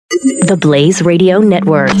the Blaze Radio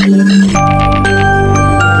Network.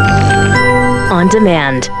 On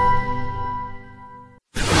demand.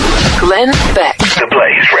 Glenn Beck. The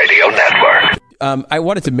Blaze Radio Network. I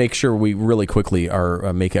wanted to make sure we really quickly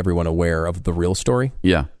are make everyone aware of the real story.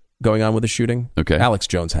 Yeah. Going on with the shooting. Okay. Alex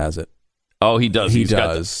Jones has it. Oh, he does. He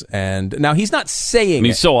does. And now he's not saying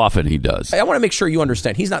it. So often he does. I want to make sure you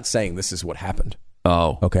understand. He's not saying this is what happened.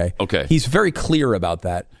 Oh. Okay. Okay. He's very clear about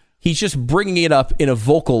that. He's just bringing it up in a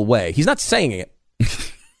vocal way. He's not saying it.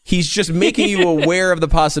 He's just making you aware of the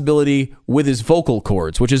possibility with his vocal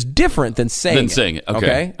cords, which is different than saying it.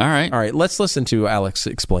 Okay. All right. Let's listen to Alex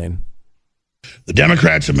explain. The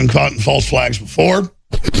Democrats have been caught in false flags before.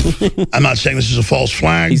 I'm not saying this is a false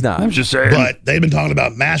flag. He's not. I'm just saying. But they've been talking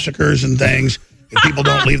about massacres and things. If people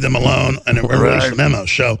don't leave them alone and release the memo.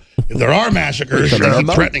 So if there are massacres,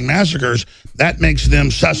 threatening massacres, that makes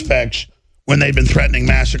them suspects when they've been threatening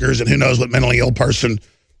massacres, and who knows what mentally ill person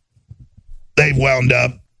they've wound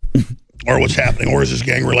up or what's happening, or is this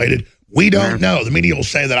gang related? We don't know. The media will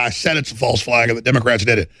say that I said it's a false flag and the Democrats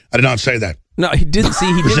did it. I did not say that. No, he didn't see.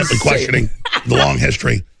 He We're didn't simply questioning the long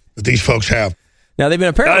history that these folks have. Now they've been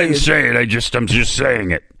apparently. I didn't say it. I'm just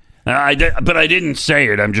saying it. But I didn't say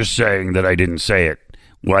it. I'm just saying that I didn't say it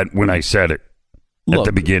when I said it at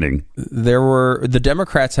the beginning. The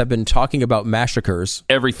Democrats have been talking about massacres.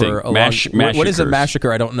 Everything. For a what is a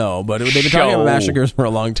massacre? I don't know, but they've been talking about massacres for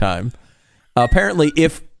a long time. Apparently,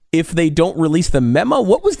 if they don't release the memo,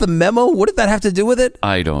 what was the memo? What did that have to do with it?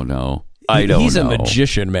 I don't know. He's a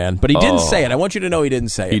magician, man. But he didn't say it. I want you to know he didn't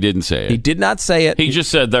say it. He didn't say it. He did not say it. He just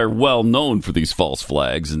said they're well known for these false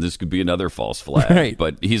flags, and this could be another false flag. Right.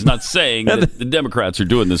 But he's not saying that the Democrats are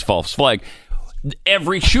doing this false flag.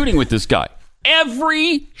 Every shooting with this guy,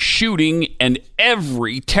 every shooting and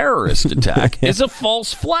every terrorist attack is a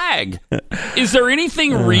false flag. Is there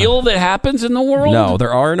anything real that happens in the world? No,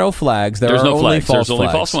 there are no flags. There's no flags. False There's only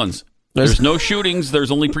flags. false ones. There's no shootings.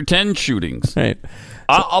 There's only pretend shootings. Right.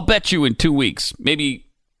 I'll bet you in 2 weeks, maybe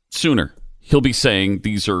sooner, he'll be saying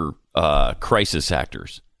these are crisis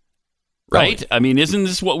actors. Right? I mean, isn't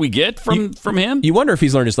this what we get from him? You wonder if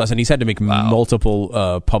he's learned his lesson. He's had to make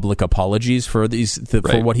multiple public apologies for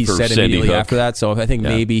for what he said immediately after that. So I think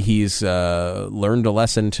maybe he's learned a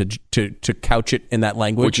lesson to couch it in that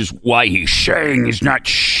language. Which is why he's saying he's not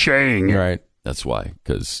saying it. Right. That's why.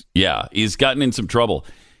 Because, he's gotten in some trouble.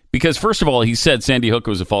 Because, first of all, he said Sandy Hook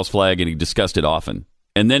was a false flag, and he discussed it often.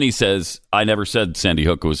 And then he says, I never said Sandy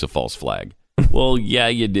Hook was a false flag. Well, yeah,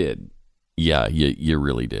 you did. Yeah, you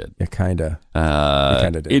really did. Yeah, kind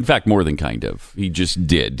of. Did. In fact, more than kind of. He just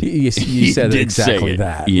did. He said exactly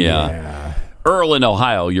that. Yeah. Earl in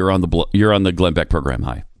Ohio, you're on the Glenn Beck program.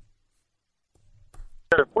 Hi.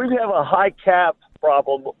 If we have a high cap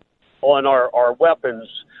problem on our weapons,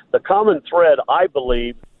 the common thread, I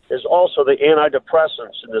believe, is also the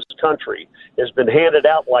antidepressants in this country has been handed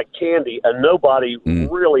out like candy, and nobody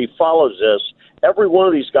really follows this. Every one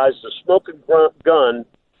of these guys is a smoking gun,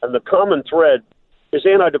 and the common thread is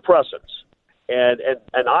antidepressants. And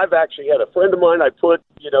I've actually had a friend of mine I put,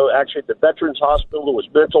 actually at the Veterans Hospital who was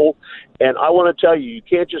mental, and I want to tell you, you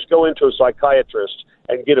can't just go into a psychiatrist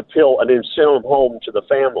and get a pill and then send them home to the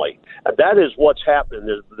family. And that is what's happening.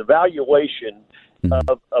 The evaluation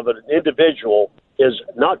of an individual is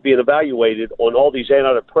not being evaluated on all these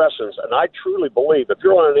antidepressants. And I truly believe if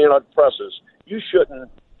you're on an antidepressants, you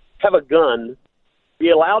shouldn't have a gun,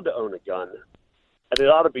 be allowed to own a gun, and it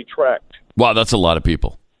ought to be tracked. Wow, that's a lot of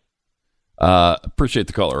people. Appreciate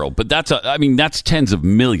the call, Earl. But that's tens of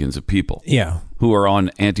millions of people who are on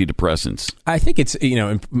antidepressants. I think it's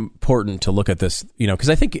important to look at this, because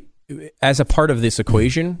I think as a part of this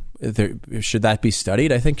equation, should that be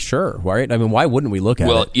studied? I think sure, right? I mean, why wouldn't we look at it?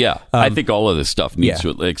 Well, yeah. I think all of this stuff needs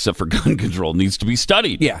to, except for gun control, needs to be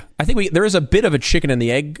studied. Yeah. I think there is a bit of a chicken and the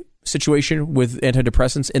egg situation with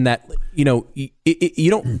antidepressants in that, you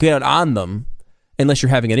don't get on them unless you're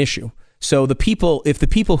having an issue. So if the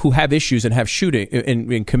people who have issues and have shooting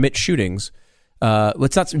and commit shootings,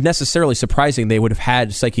 it's not necessarily surprising they would have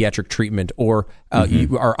had psychiatric treatment or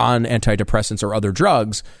you are on antidepressants or other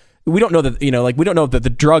drugs. We don't know that, we don't know that the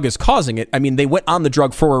drug is causing it. I mean, they went on the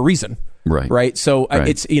drug for a reason. Right. So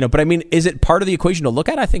it's, but I mean, is it part of the equation to look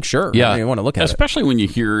at? I think sure. Yeah. I want to look at especially when you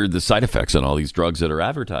hear the side effects on all these drugs that are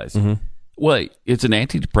advertised. Wait, it's an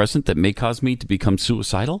antidepressant that may cause me to become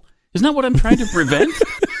suicidal? Isn't that what I'm trying to prevent?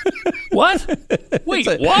 What? Wait,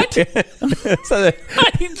 what?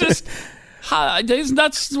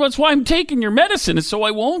 That's why I'm taking your medicine, is so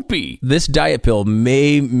I won't be. This diet pill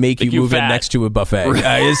may make you move in next to a buffet.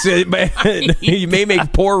 You may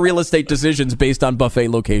make poor real estate decisions based on buffet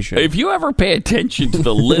location. If you ever pay attention to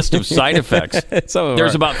the list of side effects,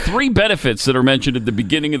 there's about 3 benefits that are mentioned at the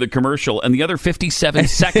beginning of the commercial, and the other 57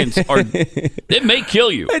 seconds it may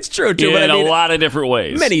kill you. It's true, too. In a lot of different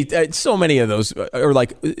ways. So many of those are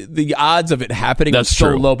like the odds of it happening are so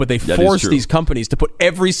low, but they force these companies to put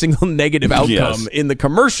every single negative outcome in the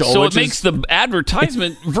commercial. So it makes the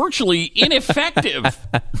advertisement virtually ineffective.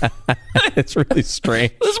 It's really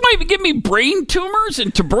strange. This might give me brain tumors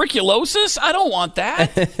and tuberculosis. I don't want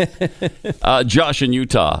that. Josh in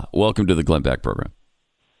Utah, welcome to the Glenn Beck program.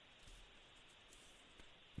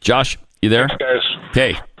 Josh, you there? Thanks, guys.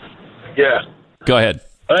 Hey. Yeah. Go ahead.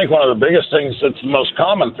 I think one of the biggest things that's the most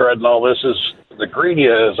common thread in all this is the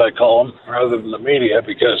greedia, as I call them, rather than the media,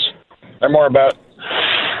 because they're more about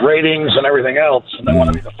ratings and everything else, and they want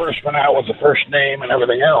to be the first one out with the first name and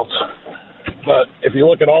everything else. But if you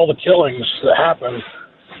look at all the killings that happen,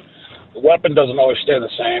 the weapon doesn't always stay the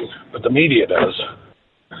same, but the media does.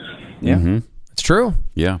 Yeah. Mm-hmm. It's true.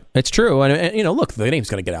 Yeah. It's true. And look, the name's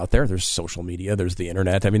going to get out there. There's social media. There's the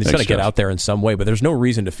internet. I mean, it's going to get out there in some way, but there's no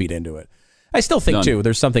reason to feed into it. I still think, too,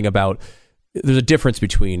 there's a difference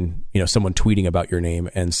between, someone tweeting about your name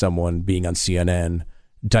and someone being on CNN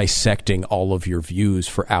dissecting all of your views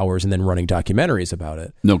for hours and then running documentaries about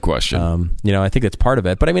it. No question. I think that's part of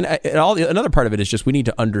it. But I mean, another part of it is just we need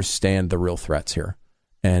to understand the real threats here.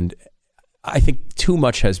 And I think too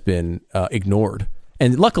much has been ignored.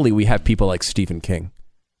 And luckily, we have people like Stephen King,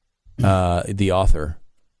 the author,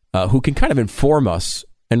 who can kind of inform us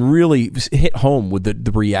and really hit home with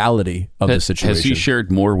the reality of the situation. Has he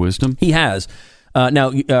shared more wisdom? He has. Now,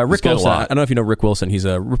 Rick Wilson, I don't know if you know Rick Wilson. He's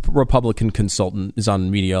a Republican consultant, is on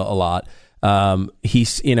media a lot.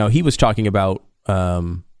 He was talking about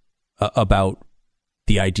the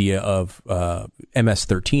idea of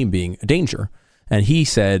MS-13 being a danger. And he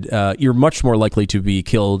said, you're much more likely to be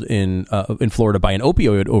killed in Florida by an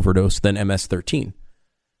opioid overdose than MS-13.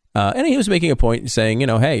 And he was making a point saying,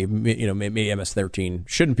 hey, maybe MS-13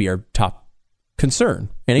 shouldn't be our top concern.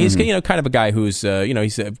 And he's, kind of a guy who's, he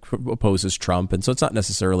opposes Trump. And so it's not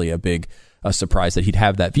necessarily a big surprise that he'd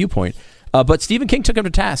have that viewpoint. But Stephen King took him to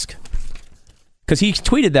task because he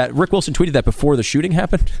tweeted that. Rick Wilson tweeted that before the shooting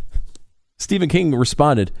happened. Stephen King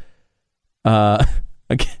responded,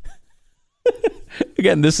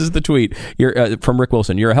 Again, this is the tweet from Rick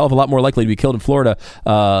Wilson. You're a hell of a lot more likely to be killed in Florida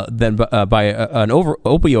than by an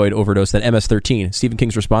opioid overdose than MS-13. Stephen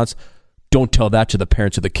King's response, don't tell that to the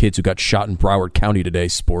parents of the kids who got shot in Broward County today,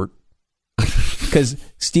 sport. Because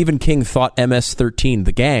Stephen King thought MS-13,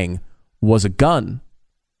 the gang, was a gun.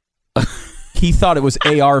 He thought it was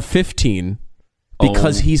AR-15.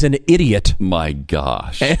 Because he's an idiot. My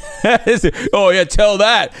gosh. Oh, yeah, tell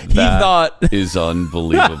that. He thought is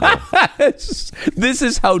unbelievable. This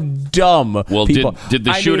is how dumb people... Did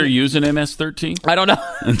the shooter use an MS-13? I don't know.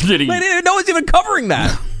 Did he? No one's even covering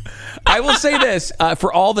that. I will say this,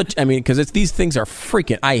 for all the... because these things are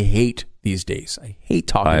freaking... I hate these days. I hate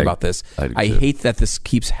talking about this. I hate that this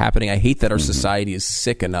keeps happening. I hate that our society is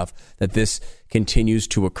sick enough that this continues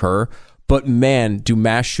to occur. But man, do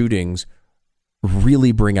mass shootings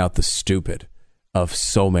really bring out the stupid of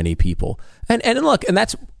so many people. And look, and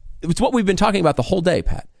it's what we've been talking about the whole day,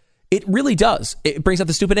 Pat. It really does. It brings out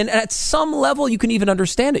the stupid. And at some level, you can even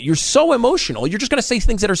understand it. You're so emotional. You're just going to say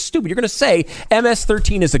things that are stupid. You're going to say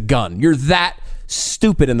MS-13 is a gun. You're that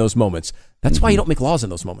stupid in those moments. That's why you don't make laws in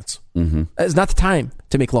those moments. It's not the time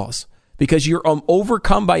to make laws because you're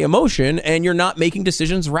overcome by emotion and you're not making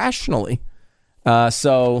decisions rationally. I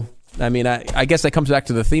guess that comes back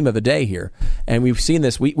to the theme of the day here. And we've seen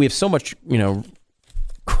this. We have so much,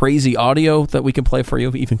 crazy audio that we can play for you,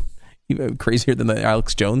 even crazier than the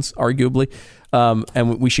Alex Jones, arguably.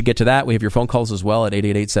 And we should get to that. We have your phone calls as well at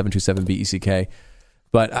 888-727-BECK.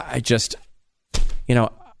 But I just,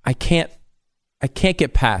 I can't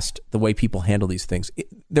get past the way people handle these things.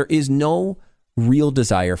 There is no real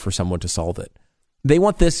desire for someone to solve it. They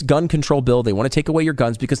want this gun control bill. They want to take away your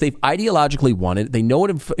guns because they've ideologically wanted it. They know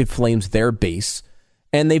it inflames their base,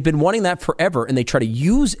 and they've been wanting that forever, and they try to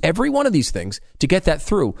use every one of these things to get that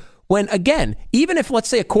through. When, again, even if, let's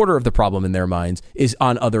say, a quarter of the problem in their minds is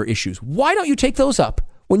on other issues, why don't you take those up?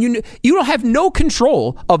 When you don't have no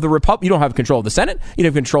control of the you don't have control of the Senate, you don't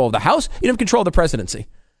have control of the House, you don't have control of the presidency.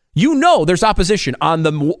 There's opposition on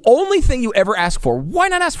the only thing you ever ask for. Why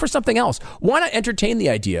not ask for something else? Why not entertain the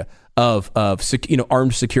idea of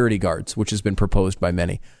armed security guards, which has been proposed by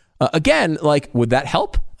many? Again, would that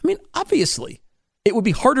help? I mean, obviously. It would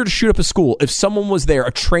be harder to shoot up a school if someone was there,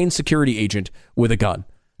 a trained security agent with a gun.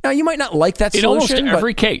 Now, you might not like that solution. In almost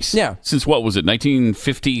every case. Yeah. Since what was it,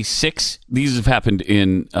 1956? These have happened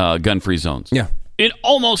in gun-free zones. Yeah. In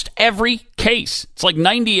almost every case. It's like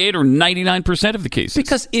 98 or 99% of the cases.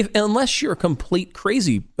 Because unless you're a complete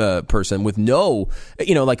crazy person with no,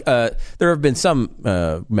 there have been some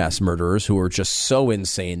mass murderers who are just so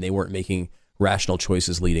insane they weren't making rational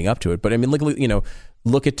choices leading up to it. But I mean,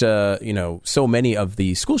 look at so many of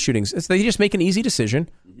the school shootings. They just make an easy decision.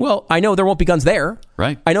 Well, I know there won't be guns there.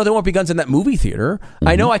 Right. I know there won't be guns in that movie theater. Mm-hmm.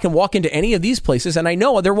 I know I can walk into any of these places, and I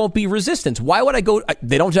know there won't be resistance. Why would I go?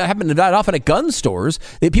 They don't happen to that often at gun stores.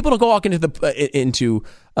 People don't go walk into the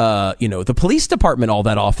police department all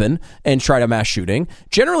that often and try to mass shooting.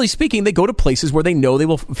 Generally speaking, they go to places where they know they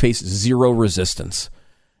will face zero resistance,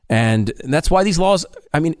 and that's why these laws.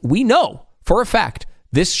 I mean, we know for a fact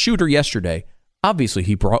this shooter yesterday. Obviously,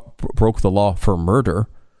 he broke the law for murder,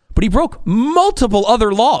 but he broke multiple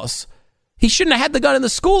other laws. He shouldn't have had the gun in the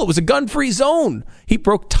school. It was a gun-free zone. He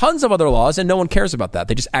broke tons of other laws, and no one cares about that.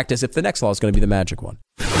 They just act as if the next law is going to be the magic one.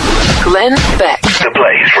 Glenn Beck. The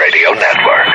Blaze Radio Network.